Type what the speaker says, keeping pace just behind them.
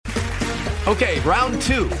Okay, round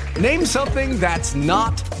 2. Name something that's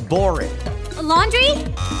not boring. A laundry?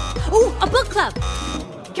 Ooh, a book club.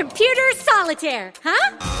 Computer solitaire,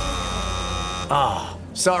 huh? Ah,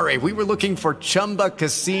 sorry, we were looking for Chumba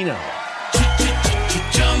Casino.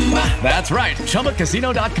 That's right,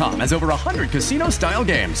 ChumbaCasino.com has over 100 casino-style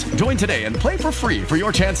games. Join today and play for free for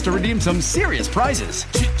your chance to redeem some serious prizes.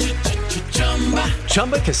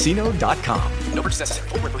 ChumbaCasino.com. No purchase necessary.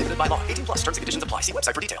 Void where prohibited by law. 18 plus. Terms and conditions apply. See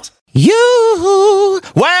website for details. Yoo-hoo!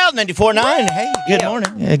 Well, 94.9. Hey, good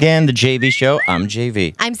morning. Again, the JV Show. I'm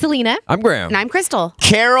JV. I'm Selena. I'm Graham. And I'm Crystal.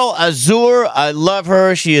 Carol Azur, I love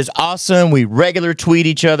her. She is awesome. We regularly tweet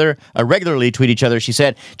each other. She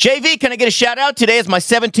said, JV, can I get a shout out? Today is my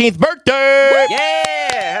 17th birthday.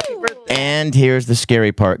 Yeah! Happy birthday. And here's the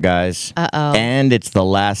scary part, guys. Uh-oh. And it's the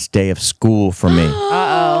last day of school for me.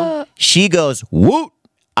 Uh-oh. She goes, woot!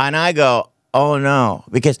 And I go, oh no.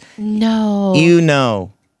 Because you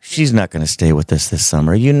know she's not going to stay with us this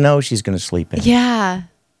summer. You know she's going to sleep in. Yeah.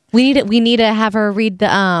 We need to have her read the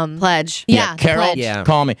pledge. Yeah, Carol, pledge. Yeah.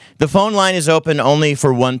 Call me. The phone line is open only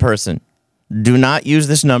for one person. Do not use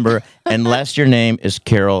this number unless your name is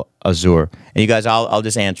Carol Azur. And you guys, I'll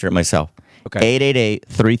just answer it myself. Okay.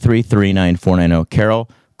 888-333-9490. Carol,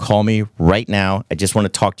 call me right now. I just want to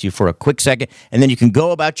talk to you for a quick second, and then you can go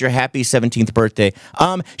about your happy 17th birthday.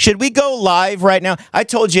 Should we go live right now? I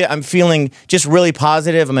told you I'm feeling just really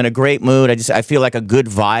positive. I'm in a great mood. I feel like a good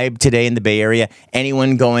vibe today in the Bay Area.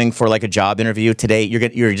 Anyone going for like a job interview today,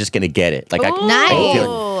 you're just gonna get it. Like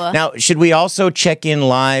Nice. Now, should we also check in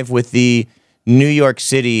live with the New York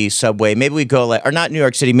City subway? Maybe we go or not New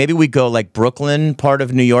York City. Maybe we go like Brooklyn part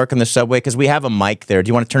of New York on the subway because we have a mic there. Do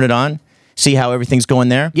you want to turn it on? See how everything's going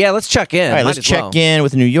there? Yeah, let's check in. All right, let's check in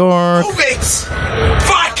with New York. Move it!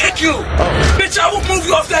 Before I kick you! Bitch, I will move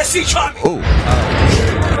you off that seat, try me!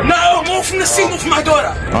 No, move from the seat, move from my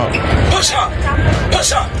daughter! Push her!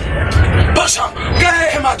 Push her! Push her! Go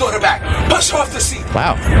ahead, hit my daughter back! Push her off the seat!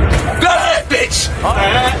 Wow. Go ahead, bitch!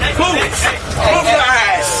 Move! Move your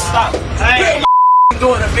ass! Play with my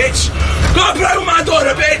daughter, bitch! Go play with my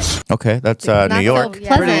daughter, bitch! Okay, that's New York. So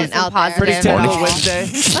pleasant out there. Pretty typical Wednesday.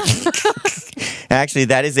 Actually,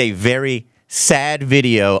 that is a very sad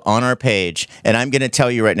video on our page, and I'm going to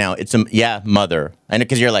tell you right now, it's mother. I know,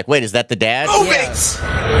 because you're like, wait, is that the dad? Move it!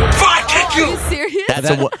 Before I kick you! Serious? That is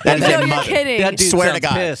a mother. Kidding. That dude Swear to sounds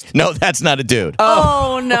God. pissed. No, that's not a dude.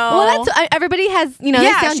 Oh, no. Well, that's everybody has, they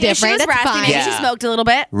sound different. She was that's raspy. fine. Maybe Yeah. she smoked a little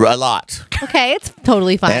bit. A lot. Okay, it's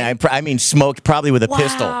totally fine. And I mean, smoked probably with a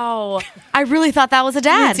pistol. Wow. I really thought that was a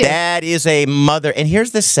dad. That is a mother. And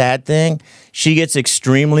here's the sad thing. She gets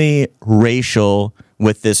extremely racial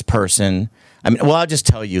with this person. I mean, well, I'll just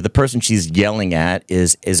tell you, the person she's yelling at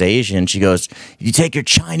is Asian. She goes, you take your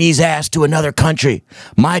Chinese ass to another country.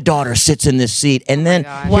 My daughter sits in this seat. And then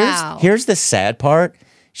Wow. here's the sad part.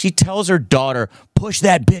 She tells her daughter, push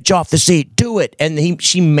that bitch off the seat. Do it. And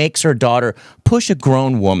she makes her daughter push a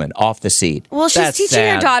grown woman off the seat. Well, she's That's teaching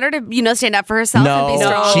her sad. daughter to, stand up for herself and be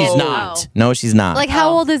strong. She's not. No, she's not. Like, how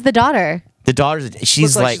old is the daughter? The daughter's,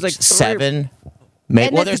 she's Looks like like, she's like 7. Maybe,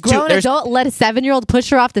 And well, this there's grown two. adult let a 7-year-old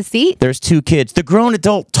push her off the seat? There's 2 kids. The grown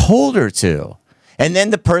adult told her to. And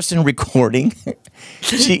then the person recording,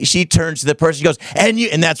 she turns to the person, she goes,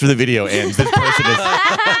 and that's where the video ends. This person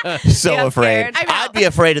is so afraid. scared. I know. I'd be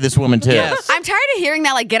afraid of this woman too. Yes. I'm tired of hearing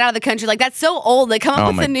that, get out of the country. That's so old. They come up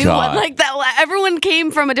with my a new God. one. Like that. Everyone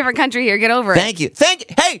came from a different country here. Get over it. Thank you.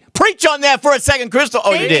 Hey, preach on that for a second, Crystal.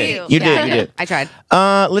 Oh, Thank you did. you. You Yeah. did. I tried.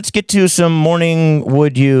 Let's get to some morning.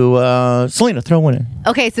 Would you, Selena, throw one in?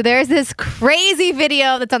 Okay, so there's this crazy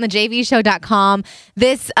video that's on the jvshow.com.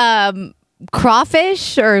 This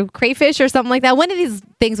crawfish or crayfish or something like that. One of these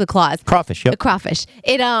things with claws. Crawfish, A yep. crawfish.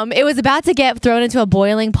 It was about to get thrown into a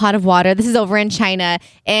boiling pot of water. This is over in China,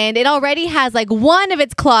 and it already has like one of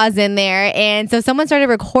its claws in there. And so someone started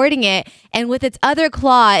recording it, and with its other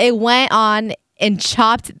claw, it went on and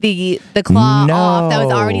chopped the claw off that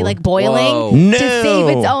was already like boiling Whoa. No. to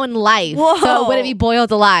save its own life. Whoa. So would it be boiled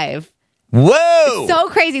alive? Whoa! So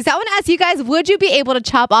crazy. So I want to ask you guys, would you be able to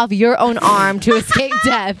chop off your own arm to escape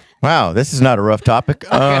death? Wow, this is not a rough topic.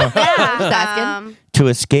 Just asking. To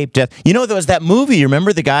escape death. You know, there was that movie. You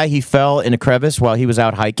remember the guy, he fell in a crevice while he was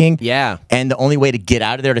out hiking? Yeah. And the only way to get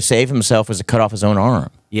out of there to save himself was to cut off his own arm.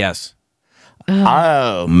 Yes.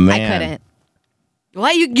 Oh, man. I couldn't.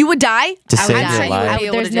 What? You would die? To I'm save sure your you would life. be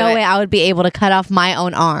able There's to no do way it. I would be able to cut off my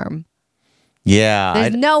own arm. Yeah.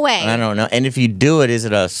 There's no way. I don't know. And if you do it, is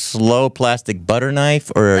it a slow plastic butter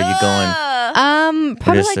knife or are you going?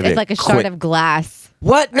 Probably Just like a it's like a shard quick- of glass.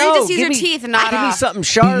 What? Or No. you just use give your me- teeth and not Give me off. something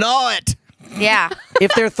sharp. Gnaw it. Yeah.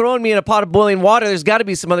 If they're throwing me in a pot of boiling water, there's got to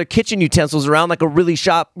be some other kitchen utensils around, like a really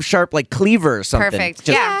sharp like cleaver or something. Perfect.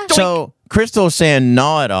 Just Yeah. So Crystal's saying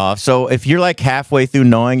gnaw it off. So if you're like halfway through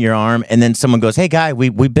gnawing your arm and then someone goes, hey, guy,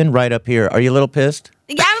 we've been right up here. Are you a little pissed?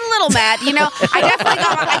 Yeah, I'm a little mad. You know, I definitely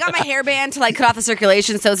got my hairband to like cut off the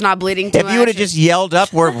circulation so it's not bleeding too much. If you would have just yelled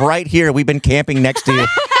up, we're right here. We've been camping next to you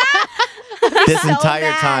this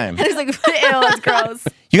entire time. And it's like, ew, that's gross.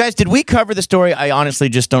 You guys, did we cover the story? I honestly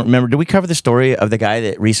just don't remember. Did we cover the story of the guy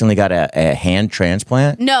that recently got a hand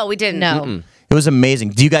transplant? No, we didn't. No. It was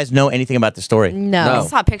amazing. Do you guys know anything about the story? No. I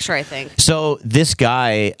saw a picture, I think. So this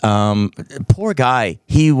guy, poor guy,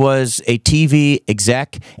 he was a TV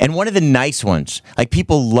exec and one of the nice ones. Like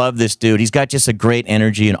people love this dude. He's got just a great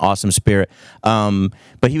energy and awesome spirit.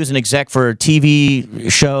 But he was an exec for TV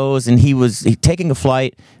shows and he was taking a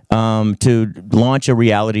flight to launch a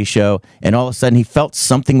reality show. And all of a sudden he felt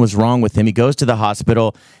something was wrong with him. He goes to the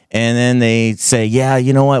hospital and then they say, yeah,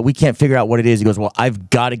 you know what? We can't figure out what it is. He goes, well, I've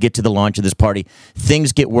got to get to the launch of this party.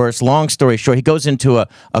 Things get worse. Long story short, he goes into a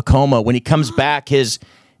coma. When he comes back, his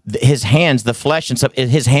hands, the flesh and stuff,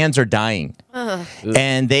 his hands are dying.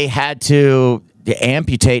 And they had to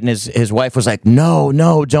amputate, and his wife was like,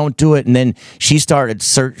 no, don't do it. And then she started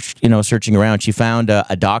searching around. She found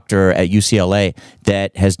a doctor at UCLA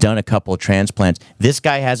that has done a couple of transplants. This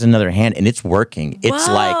guy has another hand, and it's working. It's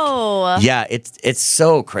Whoa. like, it's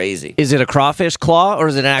so crazy. Is it a crawfish claw or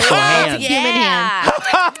is it an actual hand? Human hand.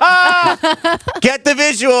 Get the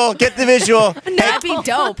visual. That'd be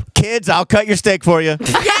dope. Kids, I'll cut your steak for you.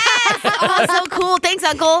 Yes! Oh, so cool. Thanks,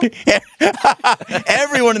 Uncle.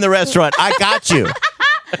 Everyone in the restaurant, I got you.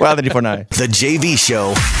 Wild 94.9. The JV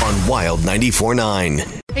Show on Wild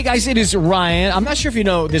 94.9. Hey guys, it is Ryan. I'm not sure if you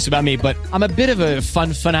know this about me, but I'm a bit of a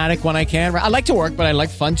fun fanatic when I can. I like to work, but I like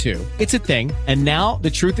fun too. It's a thing. And now the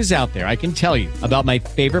truth is out there. I can tell you about my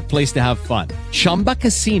favorite place to have fun. Chumba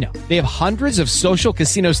Casino. They have hundreds of social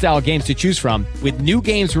casino style games to choose from with new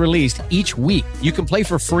games released each week. You can play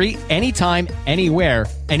for free anytime, anywhere.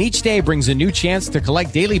 And each day brings a new chance to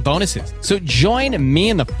collect daily bonuses. So join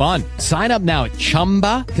me in the fun. Sign up now at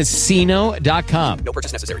ChumbaCasino.com. No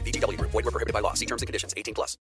purchase necessary. VGW Group. Void where prohibited by law. See terms and conditions. 18+.